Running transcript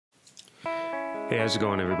Hey, how's it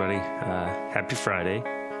going, everybody? Happy Friday.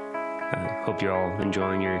 Hope you're all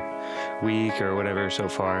enjoying your week or whatever so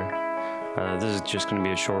far. This is just going to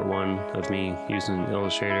be a short one of me using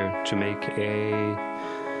Illustrator to make a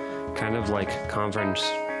kind of like conference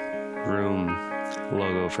room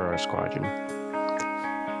logo for our squadron.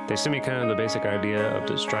 They sent me kind of the basic idea of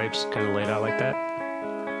the stripes kind of laid out like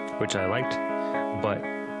that, which I liked, but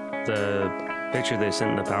the picture they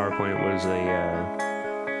sent in the PowerPoint was a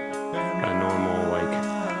normal like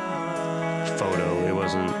photo. It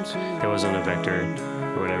wasn't a vector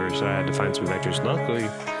or whatever, so I had to find some vectors. Luckily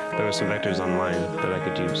there were some vectors online that I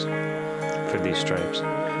could use for these stripes.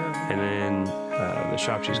 And then the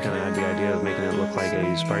shop just kind of had the idea of making it look like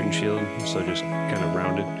a Spartan shield, so just kind of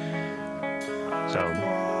rounded. So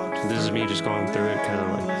this is me just going through it, kind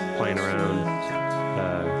of like playing around.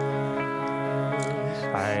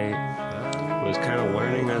 I was kind of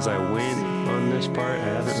learning as I went on this part. I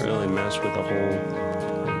haven't really messed with the whole,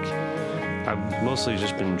 like, I've mostly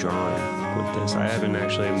just been drawing with this. I haven't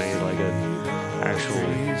actually made like an actual,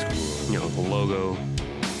 logo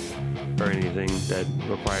or anything that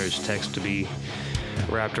requires text to be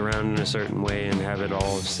wrapped around in a certain way and have it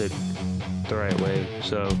all sit the right way.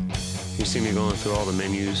 So you see me going through all the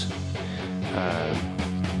menus.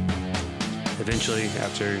 Eventually,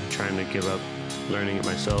 after trying to give up learning it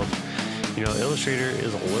myself, Illustrator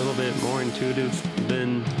is a little bit more intuitive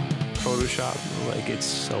than Photoshop. Like,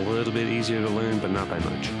 it's a little bit easier to learn, but not by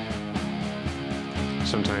much.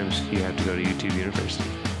 Sometimes you have to go to YouTube University.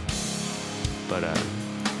 But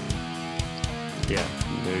yeah,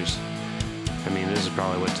 this is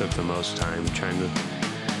probably what took the most time, trying to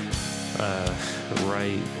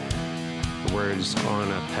write words on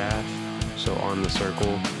a path. So on the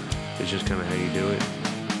circle is just kind of how you do it.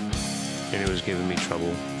 And it was giving me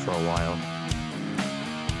trouble for a while.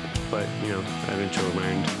 But, I eventually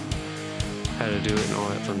learned how to do it and all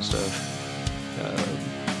that fun stuff.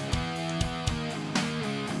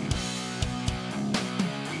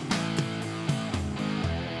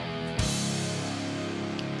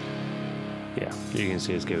 Yeah, you can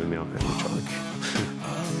see it's giving me all kinds of trouble.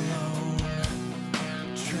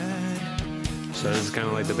 So this is kind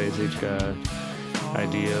of like the basic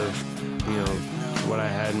idea of, what I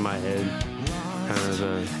had in my head. Kind of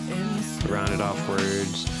the rounded off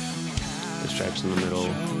words, the stripes in the middle,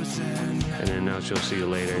 and then as you'll see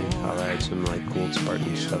later, I'll add some like cool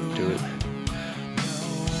Spartan stuff to it.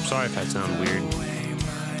 Sorry if that sounds weird.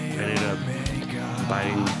 I ended up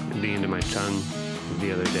biting the end of my tongue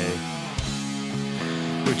the other day,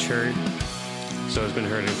 which hurt. So it's been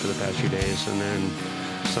hurting for the past few days, and then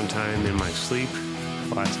sometime in my sleep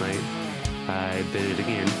last night, I bit it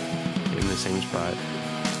again in the same spot,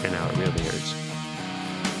 and now it really hurts.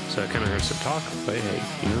 So it kind of hurts to talk, but hey,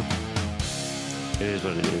 it is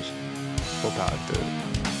what it is. We'll power through it.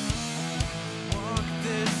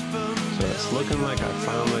 So it's looking like I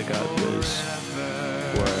finally got this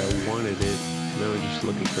where I wanted it. Now we're just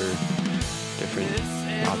looking for different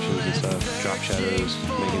options and stuff. Drop shadows,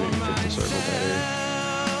 making it fit the circle better.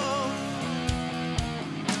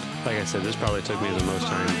 Like I said, this probably took me the most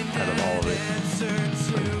time out of all of it.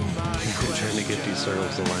 Trying to get these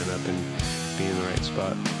circles to line up and be in the right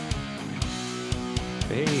spot.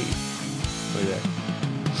 Hey, look at that.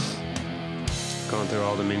 Going through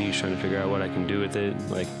all the menus, trying to figure out what I can do with it,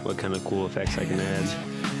 like what kind of cool effects I can add.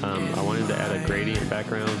 I wanted to add a gradient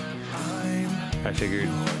background. I figured,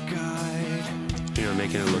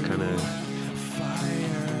 making it look kind of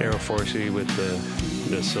Aero Forcey with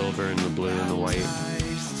the silver and the blue and the white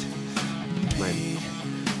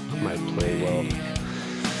might play well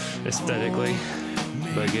aesthetically,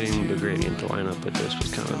 but getting the gradient to line up with this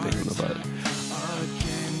was kind of a pain in the butt.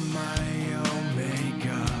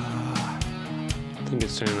 I think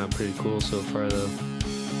it's turning out pretty cool so far, though.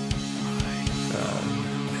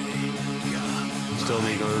 Still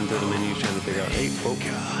me going through the menus trying to figure out, hey, oh,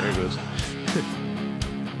 there it goes.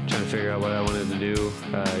 Trying to figure out what I wanted to do.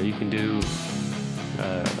 You can do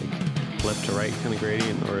like left to right kind of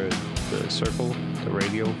gradient, or the circle, the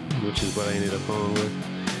radial, which is what I ended up going with.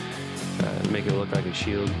 Make it look like a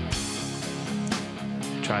shield.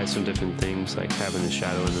 Tried some different things, like having a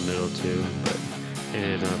shadow in the middle too, but it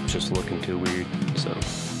ended up just looking too weird, so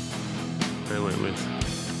I went with.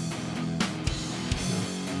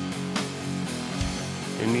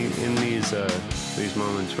 In these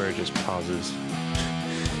moments where it just pauses,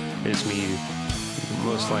 it's me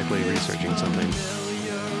most likely researching something.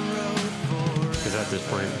 Because at this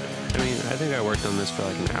point, I think I worked on this for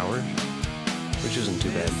like an hour, which isn't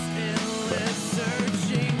too bad, but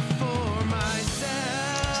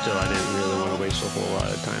still I didn't really want to waste a whole lot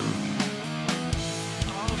of time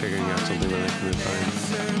figuring out something that I can refine.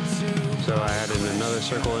 So I added another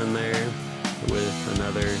circle in there with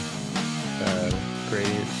another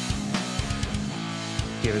gradient.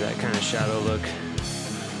 Give it that kind of shadow look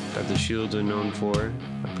that the shields are known for.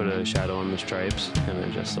 I put a shadow on the stripes, kind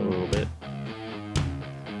of just a little bit.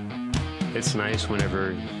 It's nice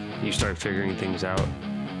whenever you start figuring things out.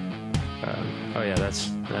 Oh yeah, that's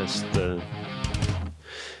the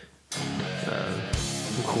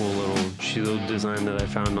cool little shield design that I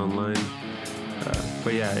found online.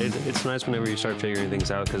 But yeah, it's nice whenever you start figuring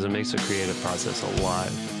things out because it makes the creative process a lot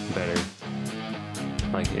better.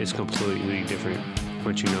 Like, it's completely different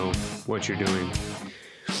once you know what you're doing.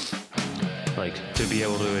 Like, to be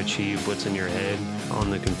able to achieve what's in your head on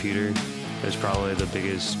the computer is probably the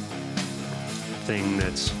biggest thing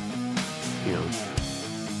that's, you know,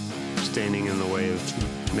 standing in the way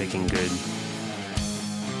of making good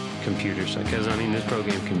computers. Because, I mean, this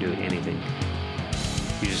program can do anything.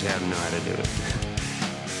 You just have to know how to do it.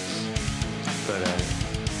 But,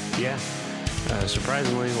 yeah.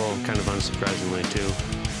 Surprisingly, well, kind of unsurprisingly too,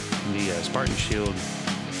 the Spartan Shield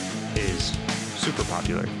is super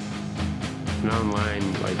popular. And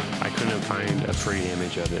online, like, I couldn't find a free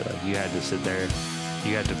image of it. Like, you had to sit there,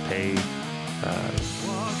 you had to pay.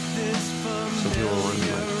 Some people want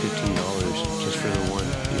like $15 just for the one,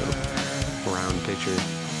 you know, round picture.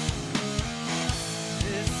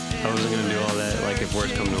 I wasn't gonna do all that. Like, if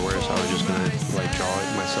worse come to worse, I was just gonna like draw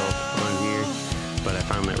it myself on here. But I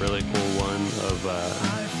found that really cool one of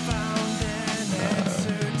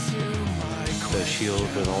the shield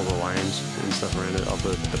with all the lines and stuff around it, all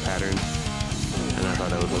the pattern, and I thought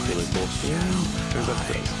that would look really cool. Yeah, turns out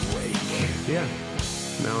it does. Yeah.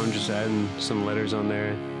 Now I'm just adding some letters on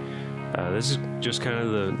there. This is just kind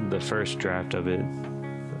of the first draft of it,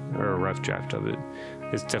 or a rough draft of it.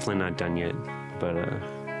 It's definitely not done yet, but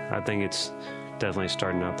I think it's definitely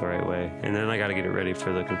starting out the right way. And then I got to get it ready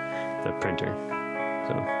for the printer.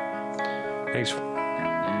 So thanks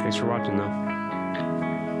for watching though.